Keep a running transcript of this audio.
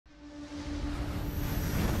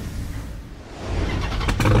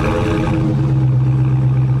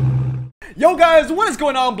Yo guys, what is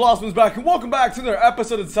going on? Blossom's back and welcome back to another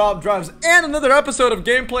episode of Top Drives and another episode of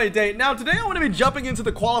Gameplay Date. Now today I want to be jumping into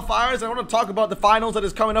the qualifiers and I want to talk about the finals that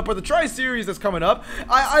is coming up, or the Tri-Series that's coming up.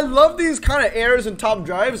 I love these kind of eras in Top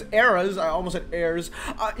Drives. Eras, I almost said ears.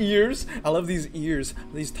 Ears. I love these ears.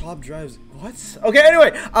 These Top Drives. What? Okay,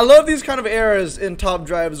 anyway, I love these kind of eras in Top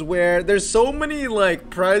Drives where there's so many like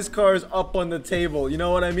prize cars up on the table. You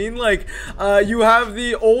know what I mean? Like, you have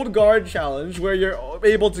the old guard challenge where you're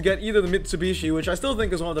able to get either the Mitsubishi, which I still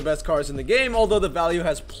think is one of the best cars in the game, although the value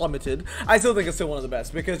has plummeted. I still think it's still one of the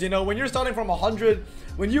best because, you know, when you're starting from 100,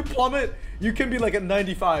 when you plummet, you can be like at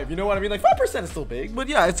 95. You know what I mean? Like 5% is still big, but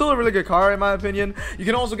yeah, it's still a really good car in my opinion. You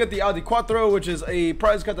can also get the Audi Quattro, which is a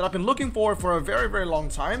prize car that I've been looking for a very, very long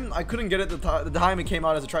time. I couldn't get it the time it came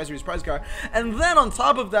out as a Tri-Series prize car. And then on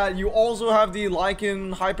top of that, you also have the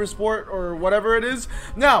Lycan Hypersport or whatever it is.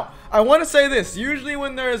 Now, I want to say this. Usually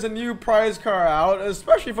when there is a new prize car out,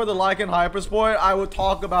 especially for the Lycan Hypersport, I would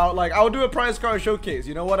talk about, like, I would do a prize car showcase.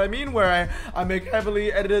 You know what I mean? Where I make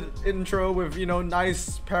heavily edited intro with, you know,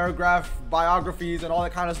 nice paragraph biographies and all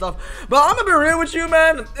that kind of stuff. But I'm gonna be real with you,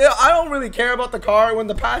 man. I don't really care about the car. When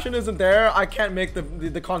the passion isn't there, I can't make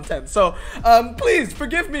the content. So please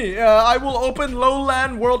forgive me. I will open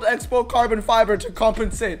Lowland World Expo carbon fiber to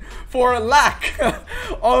compensate for a lack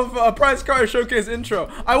of a prize car showcase intro.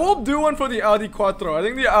 I will do one for the Audi Quattro. I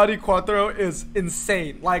think the Audi Quattro is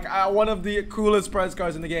insane. Like, one of the coolest prize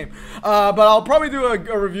cars in the game. But I'll probably do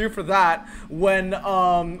a review for that when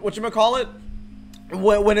whatchamacallit,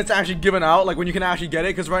 when it's actually given out, like when you can actually get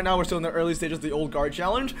it, because right now we're still in the early stages of the old guard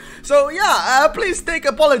challenge. So yeah, please take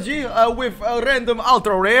apology with a random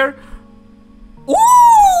ultra rare. Ooh,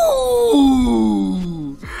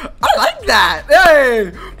 I like that.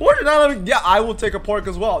 Hey, Porsche, yeah, I will take a pork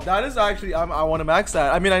as well. That is actually, I want to max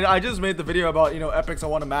that. I mean, I just made the video about, you know, epics I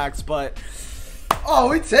want to max, but oh,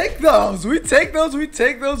 we take those. We take those. We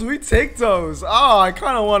take those. We take those. Oh, I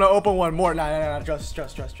kind of want to open one more. Nah, just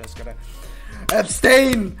gonna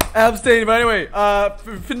abstain. But anyway,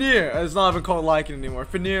 Fenyr, it's not even called Lycan anymore.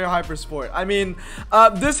 Fenyr Hypersport. I mean,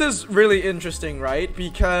 this is really interesting, right?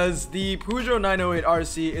 Because the Peugeot 908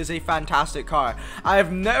 RC is a fantastic car.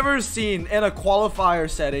 I've never seen in a qualifier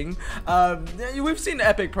setting, we've seen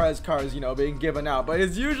epic prize cars, you know, being given out, but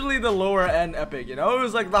it's usually the lower end epic, you know? It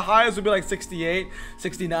was like the highest would be like 68,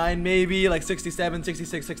 69 maybe, like 67,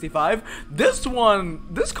 66, 65. This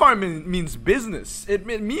car means business. It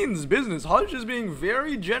means business. Hodge is being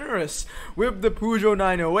very generous with the Peugeot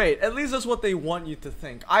 908. At least that's what they want you to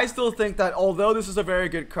think. I still think that although this is a very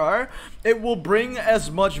good car, it will bring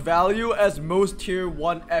as much value as most tier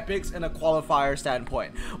 1 epics in a qualifier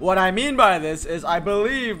standpoint. What I mean by this is I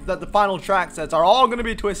believe that the final track sets are all going to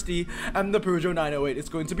be twisty and the Peugeot 908 is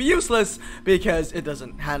going to be useless because it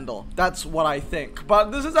doesn't handle. That's what I think.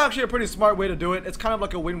 But this is actually a pretty smart way to do it. It's kind of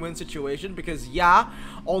like a win-win situation because, yeah,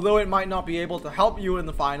 although it might not be able to help you in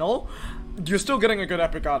the final, you're still getting a good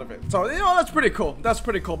epic out of it. So, you know, that's pretty cool. That's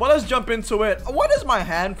pretty cool. But let's jump into it. What is my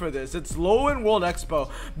hand for this? It's Lowland World Expo.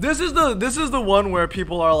 This is the one where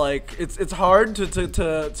people are like, it's hard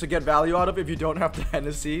to get value out of if you don't have the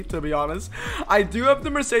Hennessy, to be honest. I do have the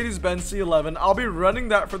Mercedes-Benz C11. I'll be running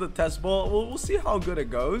that for the test bowl. We'll see how good it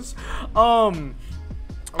goes.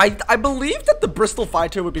 I believe that the Bristol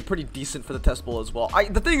Fighter would be pretty decent for the test bowl as well.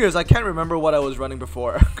 The thing is, I can't remember what I was running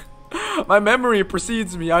before. My memory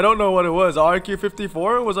precedes me. I don't know what it was.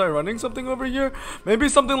 RQ54? Was I running something over here? Maybe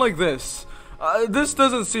something like this. This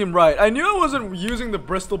doesn't seem right. I knew I wasn't using the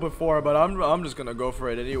Bristol before, but I'm just gonna go for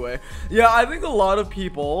it anyway. Yeah, I think a lot of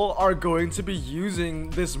people are going to be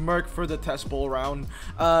using this Merc for the test bowl round,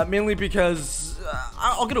 mainly because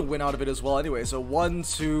I'll get a win out of it as well anyway. So 1,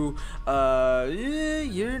 2, yeah,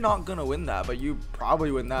 you're not gonna win that, but you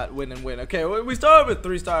probably win that, win and win. Okay, we started with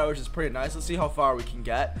 3-star, which is pretty nice. Let's see how far we can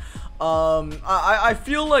get. I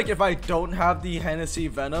feel like if I don't have the Hennessy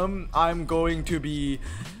Venom, I'm going to be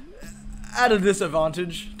at a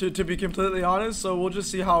disadvantage, to be completely honest. So we'll just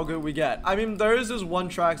see how good we get. I mean, there is this one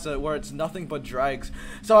track set where it's nothing but drags,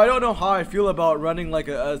 so I don't know how I feel about running like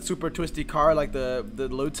a super twisty car like the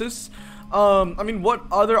Lotus. I mean, what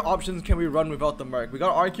other options can we run without the Merc? We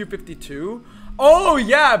got RQ52. Oh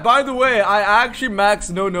yeah, by the way, I actually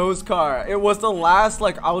maxed No Nose car. It was the last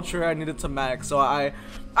like ultra I needed to max, so I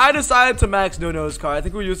decided to max No Nose car. I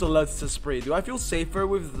think we used a Let's Spree. Do I feel safer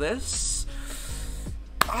with this?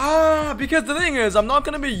 Because the thing is, I'm not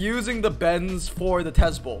going to be using the Benz for the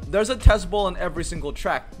test bowl. There's a test bowl on every single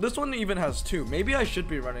track. This one even has 2. Maybe I should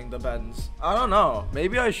be running the Benz. I don't know.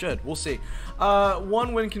 Maybe I should. We'll see.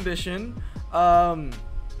 1 win condition.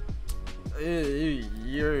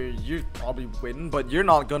 you probably win, but you're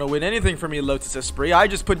not gonna win anything for me, Lotus Esprit. I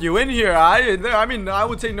just put you in here. I mean, I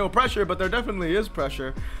would say no pressure, but there definitely is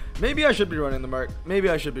pressure. Maybe I should be running the Merc. Maybe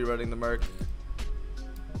I should be running the Merc.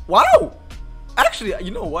 Wow! Actually,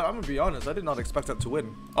 you know what? I'm gonna be honest. I did not expect that to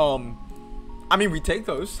win. I mean, we take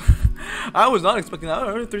those. I was not expecting that.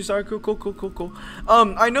 3-star, cool.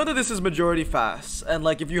 I know that this is majority fast, and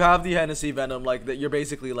like if you have the Hennessy Venom, like that, you're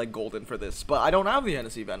basically like golden for this. But I don't have the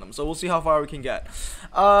Hennessy Venom, so we'll see how far we can get.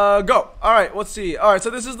 Go. All right, let's see. All right, so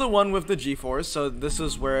this is the one with the G-force. So this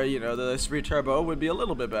is where, you know, the Esprit Turbo would be a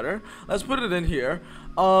little bit better. Let's put it in here.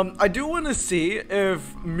 I do want to see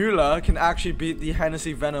if Müller can actually beat the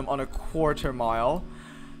Hennessy Venom on a quarter mile.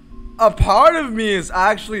 A part of me is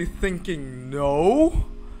actually thinking no.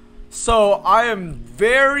 So I am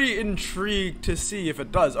very intrigued to see if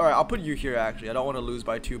it does. Alright, I'll put you here actually. I don't want to lose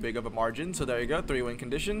by too big of a margin. So there you go, 3 win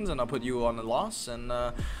conditions, and I'll put you on a loss. And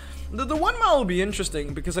the 1 mile will be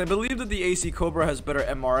interesting because I believe that the AC Cobra has better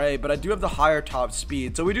MRA, but I do have the higher top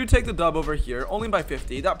speed. So we do take the dub over here, only by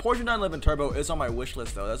 50. That Porsche 911 Turbo is on my wish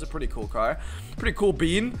list though. That's a pretty cool car. Pretty cool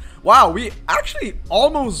bean. Wow, we actually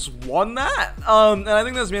almost won that. And I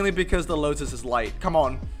think that's mainly because the Lotus is light. Come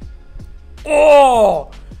on. Oh,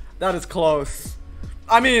 that is close.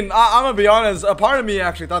 I mean, I'm gonna be honest, a part of me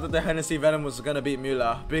actually thought that the Hennessy Venom was gonna beat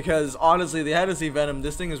Müller, because honestly, the Hennessy Venom,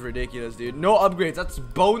 this thing is ridiculous, dude. No upgrades, that's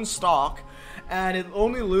bone stock, and it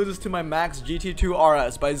only loses to my max GT2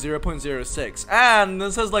 RS by 0.06, and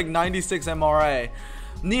this has like 96 MRA.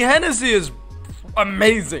 The Hennessy is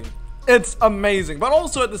amazing. It's amazing, but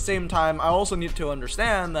also at the same time, I also need to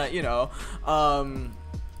understand that, you know,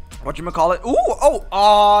 whatchamacallit? Ooh,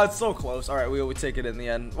 oh, it's so close. All right, we would take it in the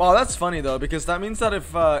end. Well, that's funny though, because that means that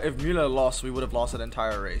if Müller lost, we would have lost that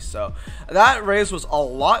entire race. So that race was a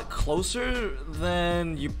lot closer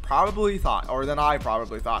than you probably thought, or than I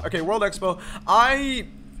probably thought. Okay, World Expo.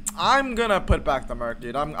 I'm gonna put back the Merc,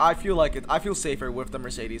 dude. I feel like it. I feel safer with the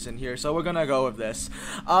Mercedes in here, so we're gonna go with this.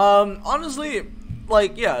 Honestly,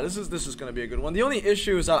 like, yeah, this is gonna be a good one. The only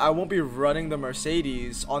issue is that I won't be running the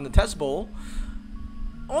Mercedes on the test bowl.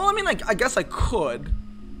 Well, I mean, like, I guess I could.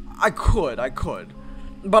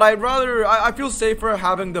 But I'd rather, I feel safer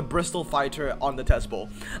having the Bristol Fighter on the test bowl.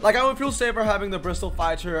 Like, I would feel safer having the Bristol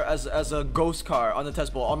Fighter as a ghost car on the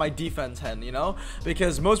test bowl, on my defense hen, you know?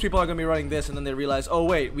 Because most people are going to be running this and then they realize, oh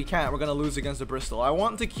wait, we can't, we're going to lose against the Bristol. I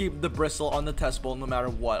want to keep the Bristol on the test bowl no matter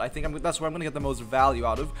what. I think that's where I'm going to get the most value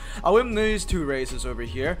out of. I'll win these 2 races over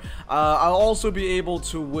here. I'll also be able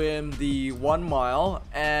to win the 1 mile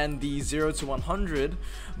and the 0 to 100.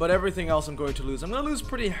 But everything else I'm going to lose. I'm going to lose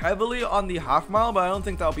pretty heavily on the half mile, but I don't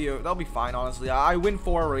think that'll be fine, honestly. I win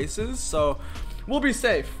 4 races, so we'll be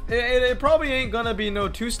safe. It probably ain't going to be no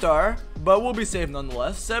 2-star, but we'll be safe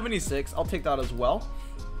nonetheless. 76, I'll take that as well.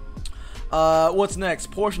 What's next?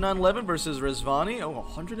 Porsche 911 versus Rezvani. Oh,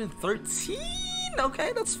 113?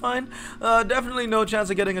 Okay, that's fine. Definitely no chance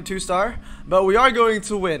of getting a 2-star, but we are going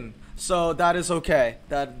to win. So that is okay.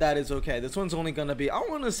 That is okay. This one's only going to be, I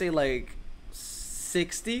want to say like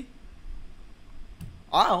 60.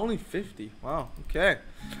 Only 50. Wow, okay.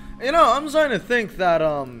 You know, I'm starting to think that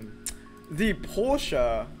the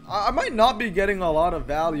Porsche, I might not be getting a lot of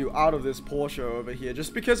value out of this Porsche over here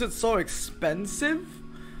just because it's so expensive.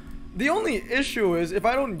 The only issue is, if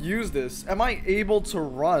I don't use this, am I able to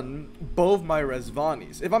run both my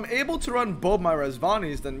Rezvanis? If I'm able to run both my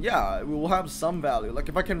Rezvanis, then yeah, we will have some value. Like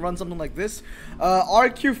if I can run something like this.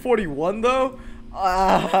 RQ41 though,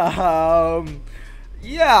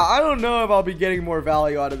 yeah, I don't know if I'll be getting more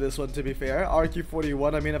value out of this one, to be fair.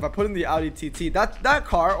 RQ41, I mean, if I put in the Audi TT, that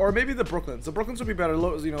car, or maybe the Brooklyns. The Brooklyns would be better,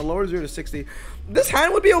 you know, lower 0 to 60. This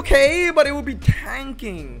hand would be okay, but it would be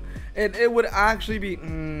tanking. It would actually be,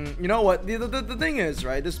 you know what, the thing is,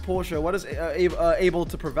 right, this Porsche, what is able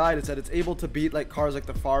to provide is that it's able to beat, like, cars like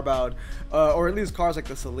the Farboud, or at least cars like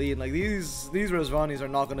the Celine. Like, these Rezvanis are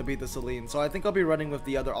not going to beat the Celine, so I think I'll be running with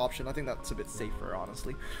the other option. I think that's a bit safer,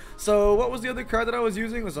 honestly. So, what was the other car that I was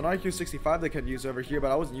using? It was an RQ65 that I could use over here, but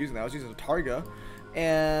I wasn't using that. I was using a Targa,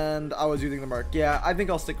 and I was using the Merc. Yeah, I think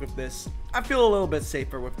I'll stick with this. I feel a little bit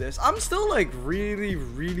safer with this. I'm still like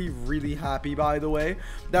really happy, by the way,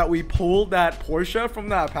 that we pulled that Porsche from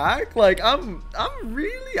that pack. Like I'm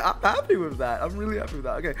happy with that. I'm really happy with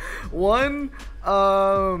that. Okay, one,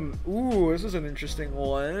 ooh, this is an interesting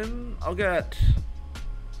one. I'll get,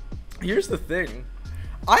 here's the thing,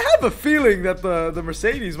 I have a feeling that the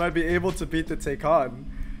Mercedes might be able to beat the Taycan.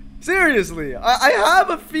 Seriously, I have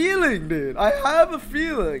a feeling, dude. I have a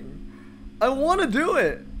feeling. I want to do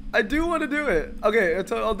it. I do want to do it. Okay,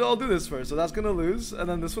 I'll do this first. So that's going to lose. And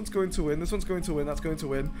then this one's going to win. This one's going to win. That's going to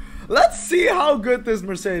win. Let's see how good this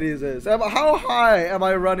Mercedes is. How high am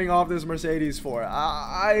I running off this Mercedes for?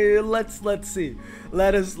 Let's see.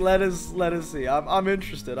 Let us see. I'm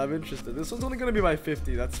interested. I'm interested. This one's only going to be my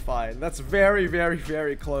 50. That's fine. That's very, very,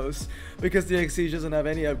 very close. Because the Exige doesn't have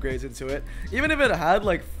any upgrades into it. Even if it had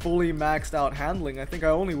like fully maxed out handling, I think I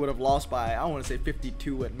only would have lost by, I want to say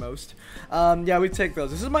 52 at most. Yeah, we take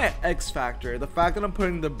those. This is my X factor. The fact that I'm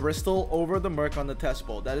putting the Bristol over the Merc on the test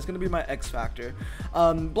bolt. That is going to be my X factor.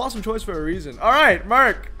 Blossom choice for a reason. All right,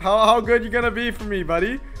 Merc, how good you going to be for me,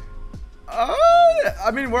 buddy?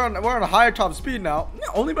 I mean, we're on a higher top speed now. Yeah,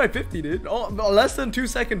 only by 50, dude. Oh, less than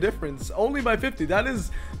 2-second difference. Only by 50. That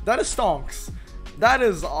is stonks. That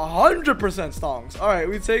is 100% stonks. All right,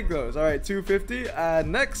 we take those. All right, 250.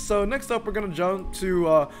 And next up, we're gonna jump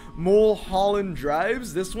to Mulholland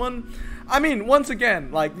Drives. This one, I mean, once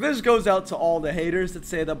again, like, this goes out to all the haters that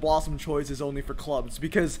say that Blossom Choice is only for clubs,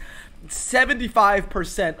 because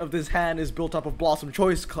 75% of this hand is built up of Blossom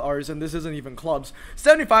Choice cars, and this isn't even clubs.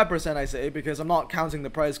 75% I say, because I'm not counting the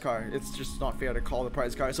prize car. It's just not fair to call the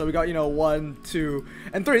prize car. So we got, you know, 1, 2,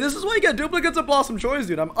 and 3. This is why you get duplicates of Blossom Choice,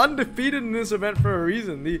 dude. I'm undefeated in this event for a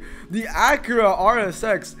reason. The Acura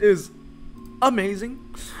RSX is amazing.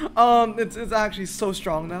 It's actually so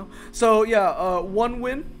strong now. So yeah, 1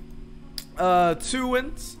 win, 2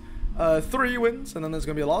 wins, 3 wins, and then there's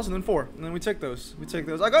gonna be a loss, and then 4, and then we take those.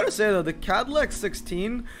 I gotta say though, the Cadillac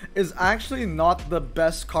 16 is actually not the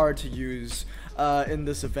best car to use in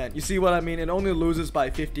this event. You see what I mean? It only loses by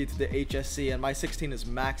 50 to the HSC, and my 16 is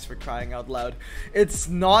max, for crying out loud. It's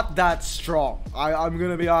not that strong. I'm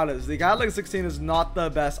gonna be honest. The Cadillac 16 is not the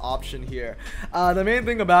best option here. The main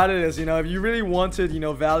thing about it is, you know, if you really wanted, you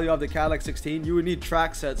know, value of the Cadillac 16, you would need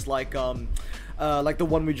track sets like the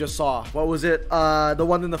one we just saw. What was it? The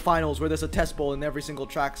one in the finals where there's a test bowl in every single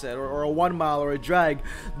track set, or a 1 mile or a drag.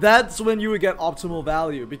 That's when you would get optimal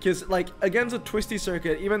value, because like against a twisty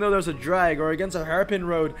circuit, even though there's a drag, or against a hairpin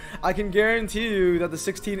road, I can guarantee you that the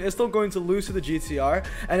 16 is still going to lose to the GTR,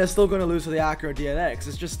 and it's still going to lose to the Acura DNX.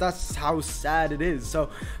 It's just, that's how sad it is. So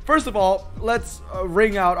first of all, let's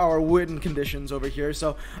ring out our win conditions over here.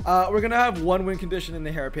 So we're gonna have 1 win condition in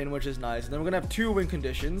the hairpin, which is nice, and then we're gonna have 2 win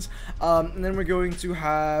conditions, and then we're going to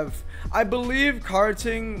have, I believe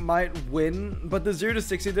karting might win, but the 0 to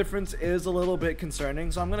 60 difference is a little bit concerning.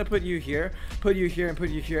 So I'm going to put you here, put you here, and put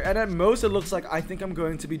you here. And at most, it looks like I think I'm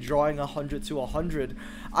going to be drawing 100 to 100.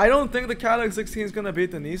 I don't think the Cadillac 16 is going to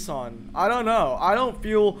beat the Nissan. I don't know. I don't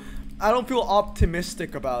feel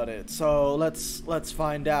optimistic about it. So let's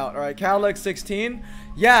find out. All right, Cadillac 16.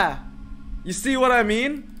 Yeah. You see what I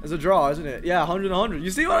mean? It's a draw, isn't it? Yeah, 100 100. You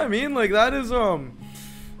see what I mean? Like, that is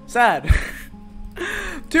sad.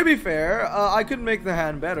 To be fair, I could make the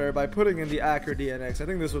hand better by putting in the Acura DNX. I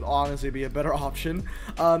think this would honestly be a better option.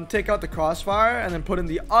 Take out the Crossfire and then put in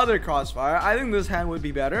the other Crossfire. I think this hand would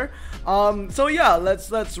be better. So yeah,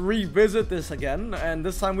 let's revisit this again, and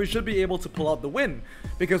this time we should be able to pull out the win,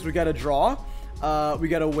 because we got a draw. We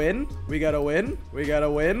got a win, we got a win, we got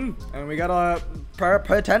a win, and we got a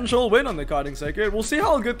potential win on the karting circuit. We'll see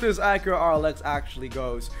how good this Acura RLX actually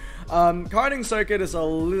goes. Karting circuit is a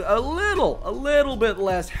little bit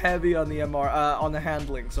less heavy on the on the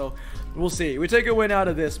handling, so we'll see. We take a win out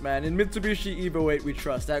of this, man. In Mitsubishi Evo 8, we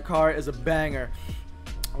trust. That car is a banger.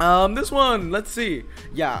 This one, let's see.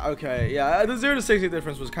 Yeah, okay, yeah, the 0 to 60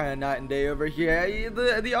 difference was kind of night and day over here.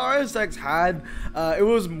 The RSX had, it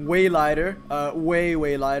was way lighter,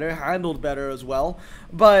 way lighter, handled better as well.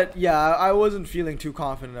 But yeah, I wasn't feeling too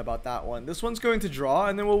confident about that one. This one's going to draw,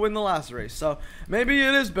 and then we'll win the last race. So maybe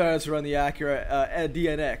it is better to run the Acura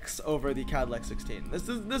DNX over the Cadillac 16.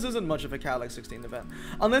 This isn't much of a Cadillac 16 event.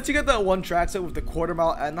 Unless you get that one track set with the 1/4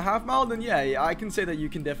 mile and the 1/2 mile, then yeah, I can say that you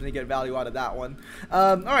can definitely get value out of that one.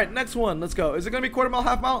 Alright, next one, let's go. Is it going to be 1/4 mile,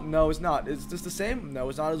 1/2 mile? No, it's not. Is this the same? No,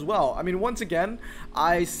 it's not as well. I mean, once again,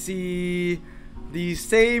 I see the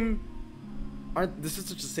same... This is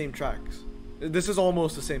just the same tracks. This is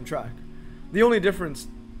almost the same track. The only difference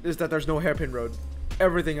is that there's no hairpin road.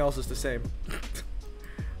 Everything else is the same.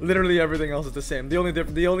 Literally everything else is the same. The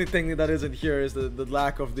only thing that isn't here is the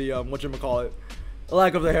lack of the whatchamacallit. The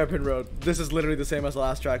lack of the hairpin road. This is literally the same as the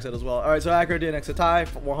last track set as well. Alright, so Acura DNX a tie,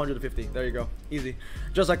 150. There you go. Easy.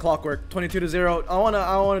 Just like clockwork. 22 to 0. I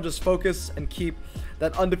wanna just focus and keep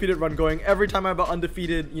that undefeated run going. Every time I have an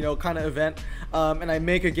undefeated, you know, kind of event, and I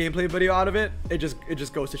make a gameplay video out of it, it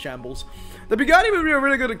just goes to shambles. The Bugatti would be a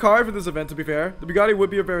really good car for this event, to be fair. The Bugatti would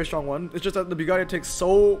be a very strong one. It's just that the Bugatti takes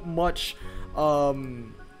so much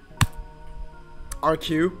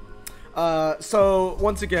RQ. So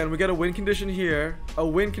once again, we get a win condition here, a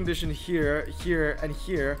win condition here, here, and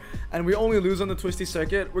here, and we only lose on the twisty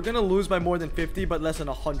circuit, we're gonna lose by more than 50, but less than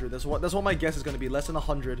 100. That's what my guess is gonna be, less than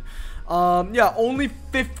 100. Yeah, only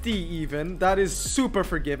 50 even. That is super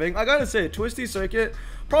forgiving. I gotta say, twisty circuit,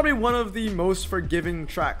 probably one of the most forgiving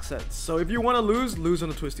track sets. So if you want to lose on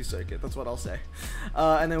the twisty circuit. That's what I'll say.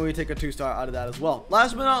 And then we take a 2-star out of that as well.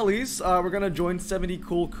 Last but not least, we're gonna join 70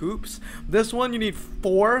 cool coupes. This one you need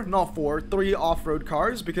 3 off-road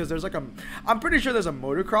cars, because there's like I'm pretty sure there's a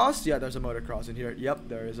motocross. Yeah, there's a motocross in here. Yep,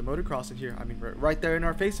 there is a motocross in here. I mean, right there in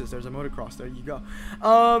our faces, there's a motocross. There you go.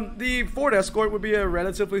 The Ford Escort would be a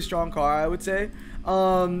relatively strong car, I would say.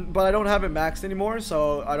 But I don't have it maxed anymore,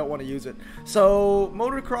 so I don't want to use it. So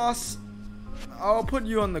motocross, I'll put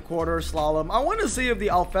you on the quarter slalom. I want to see if the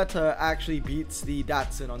Alfetta actually beats the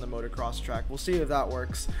Datsun on the motocross track. We'll see if that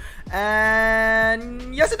works.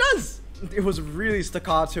 And yes, it does. It was really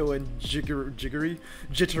staccato and jittery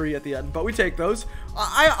at the end, but we take those.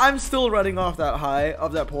 I'm still running off that high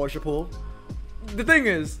of that Porsche pool. The thing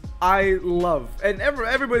is, I love, and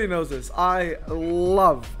everybody knows this, I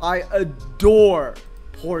adore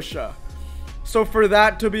Porsche. So for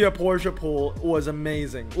that to be a Porsche pool was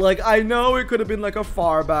amazing. Like, I know it could have been like a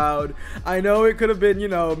Farbowed. I know it could have been, you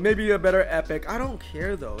know, maybe a better Epic. I don't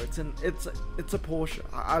care though. It's a Porsche.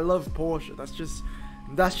 I love Porsche.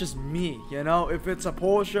 That's just me, you know? If it's a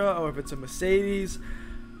Porsche or if it's a Mercedes,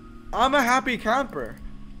 I'm a happy camper.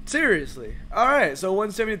 Seriously. Alright, so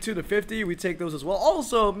 172 to 50, we take those as well.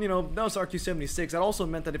 Also, you know, that was RQ76. That also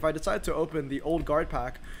meant that if I decided to open the old guard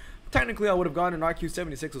pack, technically I would have gotten an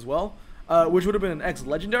RQ76 as well, which would have been an X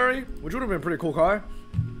Legendary, which would have been a pretty cool car.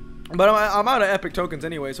 But I'm out of epic tokens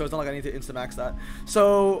anyway, so it's not like I need to insta-max that.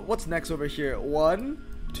 So, what's next over here?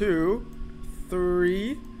 1, 2,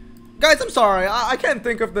 3... Guys, I'm sorry, I can't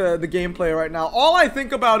think of the gameplay right now. All I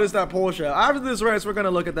think about is that Porsche. After this race, we're gonna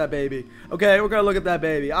look at that baby. Okay, we're gonna look at that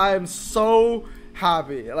baby. I am so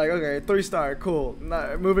happy. Like, okay, 3-star, cool.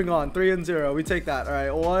 Moving on, 3 and 0. We take that. All right,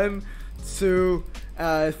 1, 2,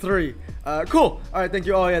 3. Cool. All right, thank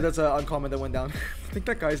you. Oh yeah, that's an uncommon that went down. I think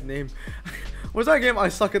that guy's name. What's that game? I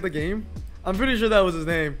suck at the game. I'm pretty sure that was his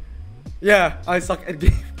name. Yeah, I suck at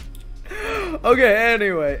game. Okay.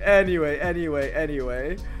 Anyway.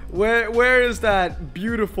 Where is that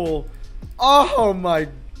beautiful? Oh my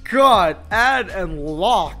god, add and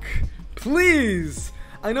lock, please.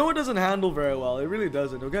 I know it doesn't handle very well, it really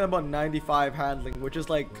doesn't. We're getting about 95 handling, which is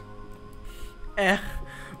like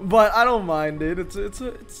but I don't mind it.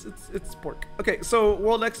 It's pork. Okay, so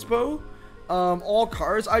World Expo, all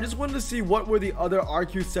cars. I just wanted to see what were the other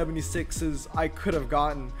RQ76s I could have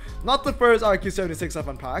gotten. Not the first RQ76 I've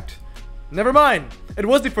unpacked. Never mind. It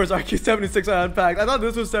was the first RQ76 I unpacked. I thought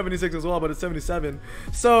this was 76 as well, but it's 77.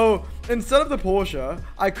 So instead of the Porsche,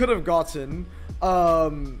 I could have gotten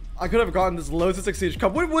this Lotus Exige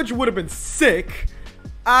Cup, which would have been sick,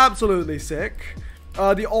 absolutely sick.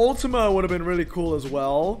 The Ultima would have been really cool as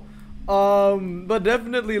well. But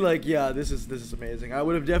definitely, like, yeah, this is amazing. I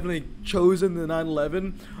would have definitely chosen the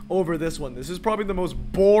 911 over this one. This is probably the most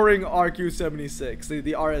boring RQ76,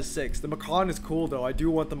 the RS6. The Macan is cool though. I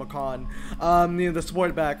do want the Macan. You know, the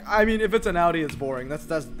Sportback. I mean, if it's an Audi, it's boring.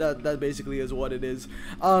 That basically is what it is.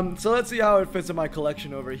 So let's see how it fits in my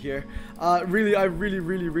collection over here. I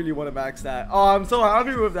really want to max that. Oh, I'm so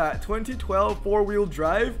happy with that. 2012 4-wheel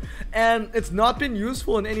drive, and it's not been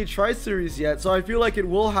useful in any tri-series yet, so I feel like it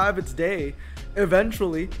will have its day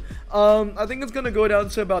eventually. I think it's gonna go down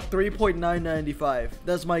to about 3.995.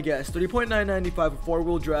 That's my guess. 3.995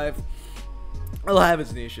 4-wheel drive. It'll have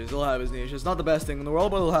its niches. Not the best thing in the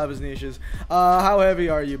world, but it'll have its niches. How heavy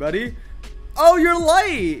are you, buddy? Oh, you're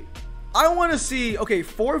light. I want to see, okay,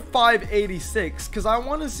 4586, because I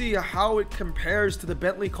want to see how it compares to the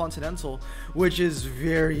Bentley Continental, which is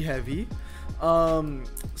very heavy.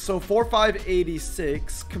 So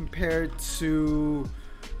 4586 compared to,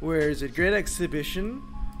 where is it? Great Exhibition.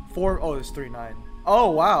 Oh, it's 3.9.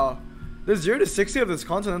 Oh, wow. The 0 to 60 of this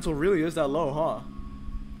Continental really is that low, huh?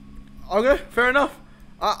 Okay, fair enough.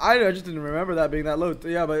 I just didn't remember that being that low.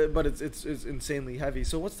 Yeah, but it's insanely heavy.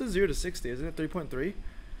 So what's the 0 to 60? Isn't it 3.3?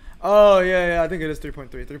 Oh, yeah, I think it is 3.3.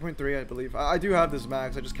 3.3, I believe. I do have this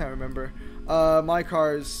max. I just can't remember. My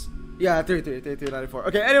car's... Yeah, 3394.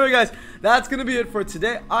 Okay, anyway, guys, that's gonna be it for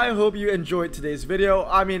today. I hope you enjoyed today's video.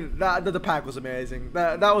 I mean, the pack was amazing.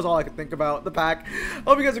 That was all I could think about. The pack.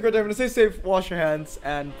 Hope you guys are good. Everyone, stay safe, wash your hands,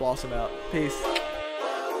 and blossom out. Peace.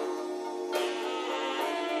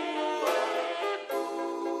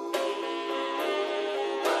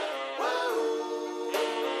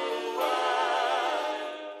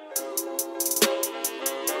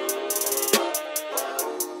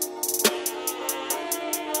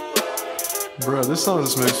 Bro, this song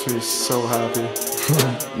just makes me so happy.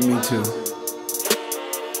 Me too.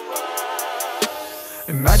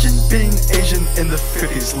 Imagine being Asian in the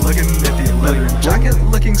 50s, looking nifty, leather jacket,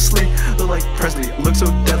 looking sleek, look like Presley, look so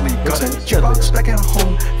deadly. Got a jukebox back at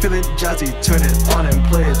home, feeling jazzy, turn it on and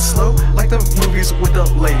play it slow, like the movies with the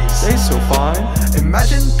ladies. They so fine.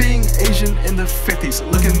 Imagine being Asian in the 50s,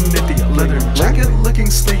 looking nifty, leather jacket,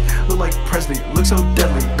 looking sleek, look like Presley, look so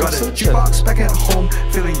deadly. Got a jukebox back at home,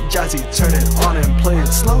 feeling jazzy, turn it on and play it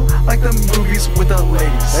slow, like the movies with the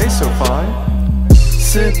ladies. They so fine.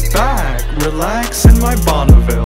 Sit back, relax in my Bonneville.